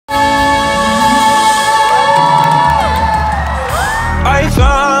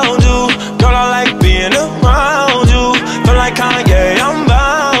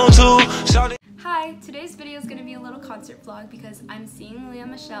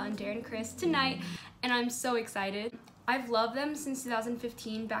and Darren and Chris tonight, and I'm so excited. I've loved them since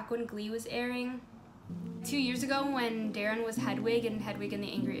 2015, back when Glee was airing. 2 years ago when Darren was Hedwig in Hedwig and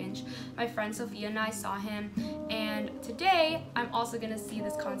the Angry Inch, my friend Sophia and I saw him, and today I'm also gonna see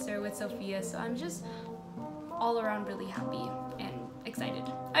this concert with Sophia, so I'm just all around really happy and excited.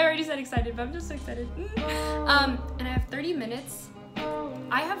 I already said excited, but I'm just so excited. And I have 30 minutes.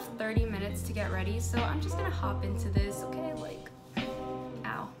 I have 30 minutes to get ready, so I'm just gonna hop into this, okay? Like,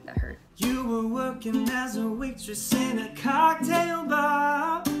 ow, that hurt. You were working as a waitress in a cocktail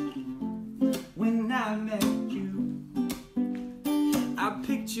bar when I met you. I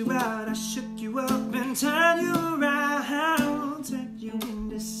picked you out, I shook you up and turned you around, turned you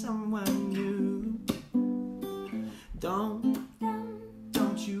into someone new. Don't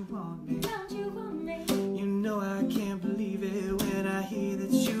you want me? You know I can't believe it when I hear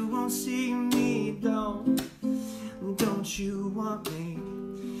that you won't see me. Don't you want me?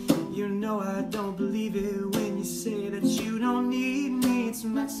 You know I don't believe it when you say that you don't need me. It's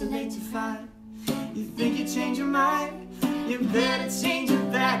much too late to find. You think you change your mind? You better change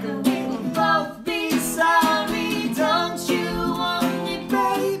it back or we will both be sorry. Don't you want me,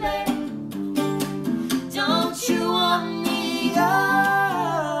 baby? Don't you want me,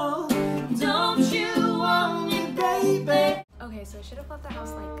 oh? Don't you want me, baby? Okay, so I should have left the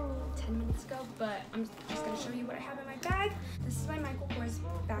house like 10 minutes ago, but I'm just gonna show you what I have in my bag. This is my Michael Kors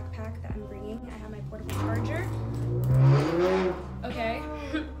backpack that I'm bringing. I have my portable charger. Okay.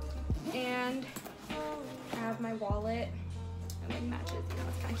 And I have my wallet. It like matches, you know,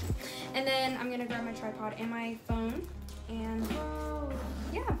 it's kind of cute. And then I'm gonna grab my tripod and my phone. And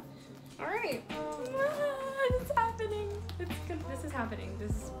yeah. All right. It's happening. It's good. This is happening.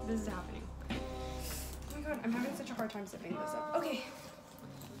 This is happening. Oh my god, I'm having such a hard time zipping this up. Okay.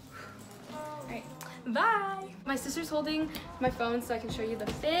 All right. Bye. My sister's holding my phone so I can show you the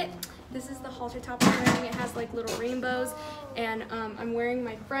fit. This is the halter top I'm wearing. It has like little rainbows, and I'm wearing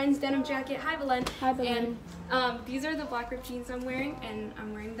my friend's denim jacket. Hi, Belen. Hi, Belen. And these are the black ripped jeans I'm wearing, and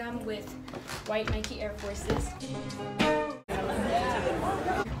I'm wearing them with white Nike Air Forces.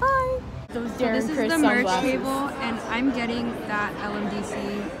 Hi. Those Darren This is Chris the merch sunglasses. table, and I'm getting that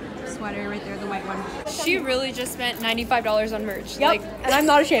Lmdc sweater right there, the white one. She really just spent $95 on merch. Yep, Like, and I'm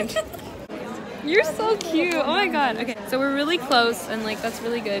not ashamed. you're so cute. Oh my god. Okay, so we're really close, and like that's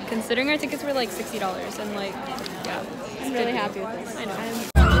really good considering our tickets were like $60, and like, yeah. I'm really happy with this. I know.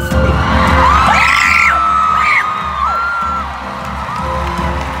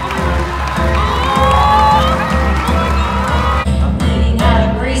 I'm eating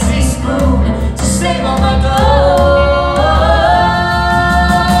out a greasy spoon to save on my dough.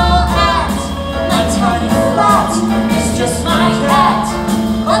 And my tiny flat is just my cat.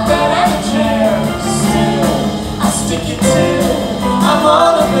 A bed and a chair, still I stick it till I'm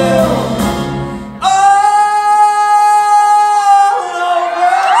on the bill. All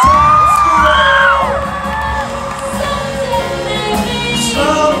over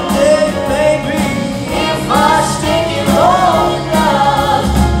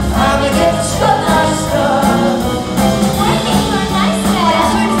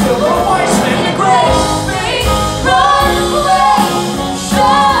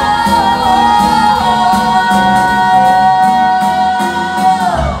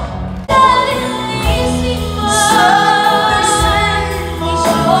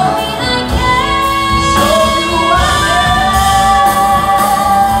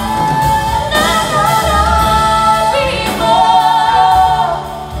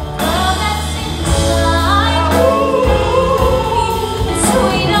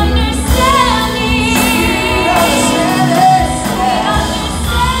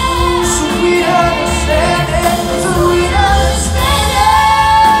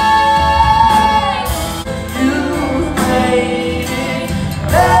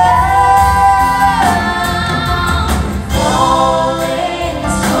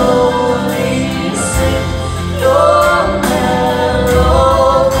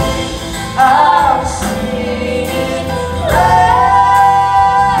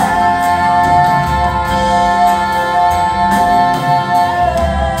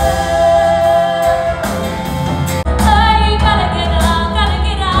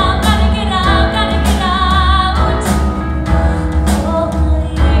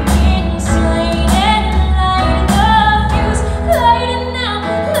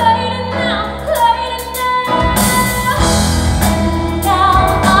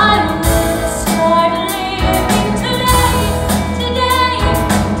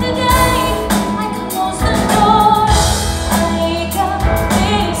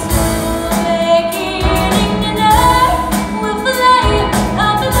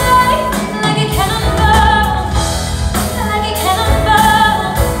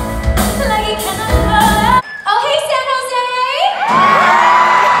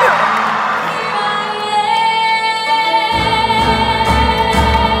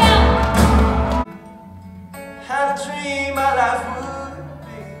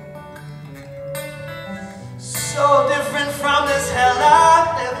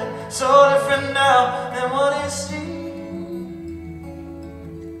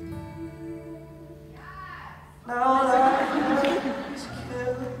Now life is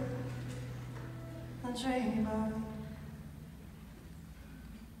killing the dreamer.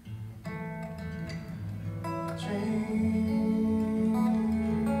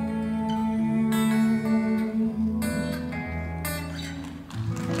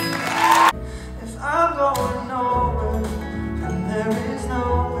 If I'm going nowhere, and there is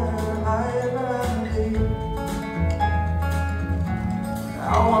nowhere I'd rather be, I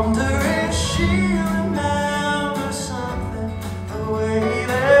wonder if she remembers something the way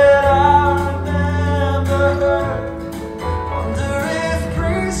that I remember her. Wonder if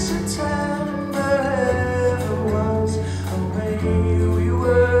pre-September ever was the way we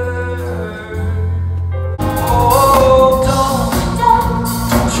were. Oh,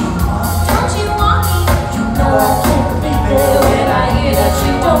 don't you want me? You know I can't be there when I hear that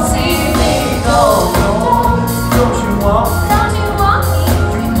you don't see me. No, don't you want me?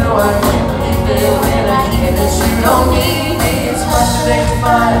 You know I can't be there when I hear that you don't need me. It's hard to make you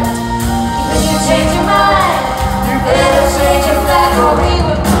mine. Even you change your mind, you better change your back or we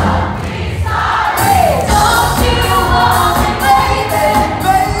would not be sorry. Don't you want me, baby?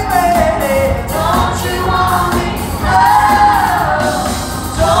 Baby, don't you want me? Oh,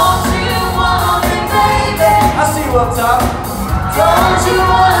 don't you want me, baby? I see you up top. Don't you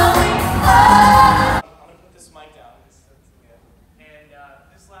want me? Oh. I'm gonna put this mic down. And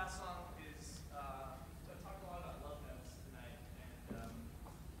this last song is I talked a lot about love notes tonight, and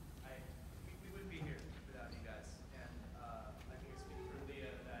we wouldn't be here without you guys. And I think I speak for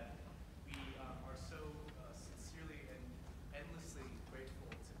Leah that we are so sincerely and endlessly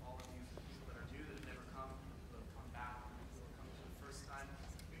grateful to all of you, for the people that are new that have never come, people that have come back, people that have come for the first time.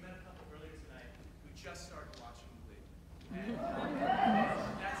 We met a couple earlier tonight. We just started watching Glee, and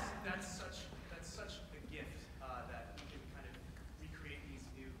that's such a gift that we can kind of recreate these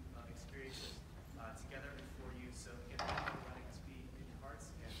new experiences together and for you. So again, thank you for letting us be in your hearts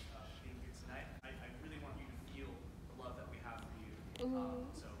and being here tonight. I really want you to feel the love that we have for you.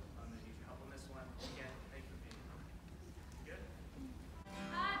 So I'm going to need your help on this one. Again, thank you for being here. Good?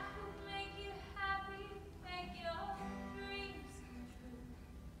 I could make you happy, make your dreams come true.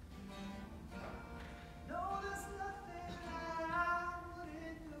 No, there's nothing I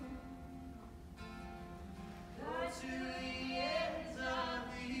wouldn't do. Go to the ends of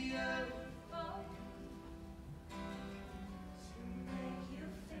the earth To make you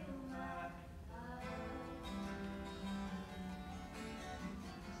feel my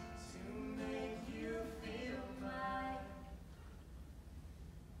to make you feel my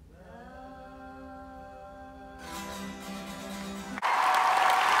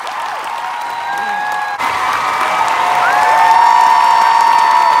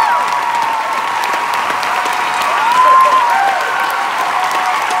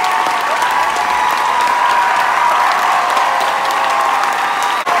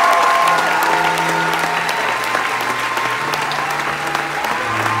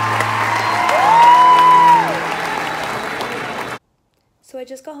So I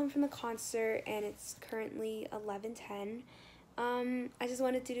just got home from the concert and it's currently 11:10. I just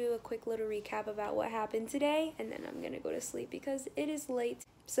wanted to do a quick little recap about what happened today and then I'm gonna go to sleep because it is late.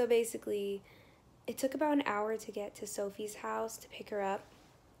 So basically, it took about an hour to get to Sophie's house to pick her up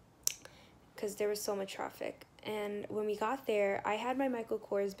because there was so much traffic. And when we got there, I had my Michael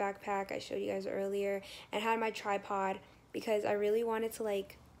Kors backpack I showed you guys earlier and had my tripod because I really wanted to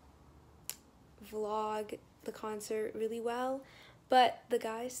like vlog the concert really well. But the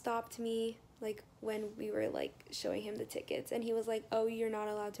guy stopped me like when we were like showing him the tickets and he was like, oh, you're not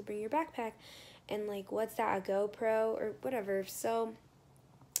allowed to bring your backpack and like, what's that, a GoPro or whatever. So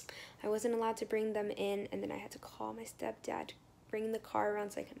I wasn't allowed to bring them in and then I had to call my stepdad to bring the car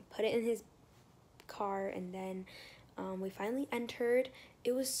around so I can put it in his car. And then we finally entered.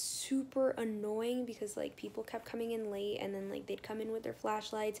 It was super annoying because like people kept coming in late and then like they'd come in with their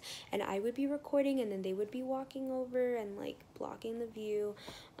flashlights and I would be recording and then they would be walking over and like blocking the view.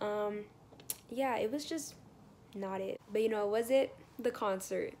 Yeah, it was just not it. But you know, was it? The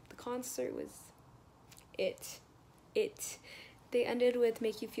concert. The concert was it. They ended with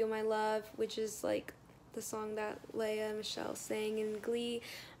Make You Feel My Love, which is like the song that Leia and Michelle sang in Glee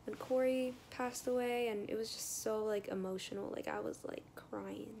when Corey passed away, and it was just so like emotional. Like I was like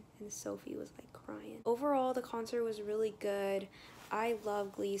crying and Sophie was like crying. Overall, the concert was really good. I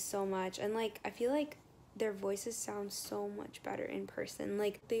love Glee so much, and like I feel like their voices sound so much better in person.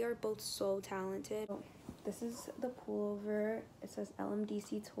 Like they are both so talented. This is the pullover. It says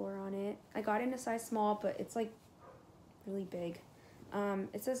Lmdc tour on it. I got it in a size small, but it's like really big.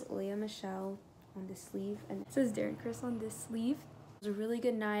 It says Leah Michelle on this sleeve and it says Darren Chris on this sleeve. It was a really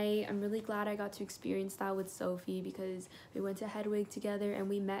good night. I'm really glad I got to experience that with Sophie because we went to Hedwig together and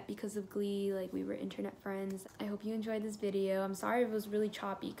we met because of Glee. Like, we were internet friends. I hope you enjoyed this video. I'm sorry if it was really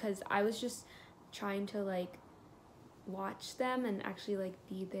choppy because I was just trying to like watch them and actually like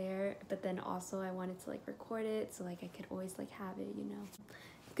be there, but then also I wanted to like record it so like I could always like have it, you know.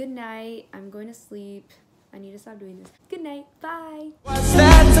 Good night. I'm going to sleep. I need to stop doing this. Good night. Bye. What's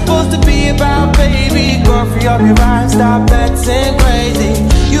that supposed to be about, baby? Girl, free up your mind, stop acting crazy.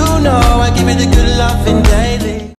 You know I give you the good love and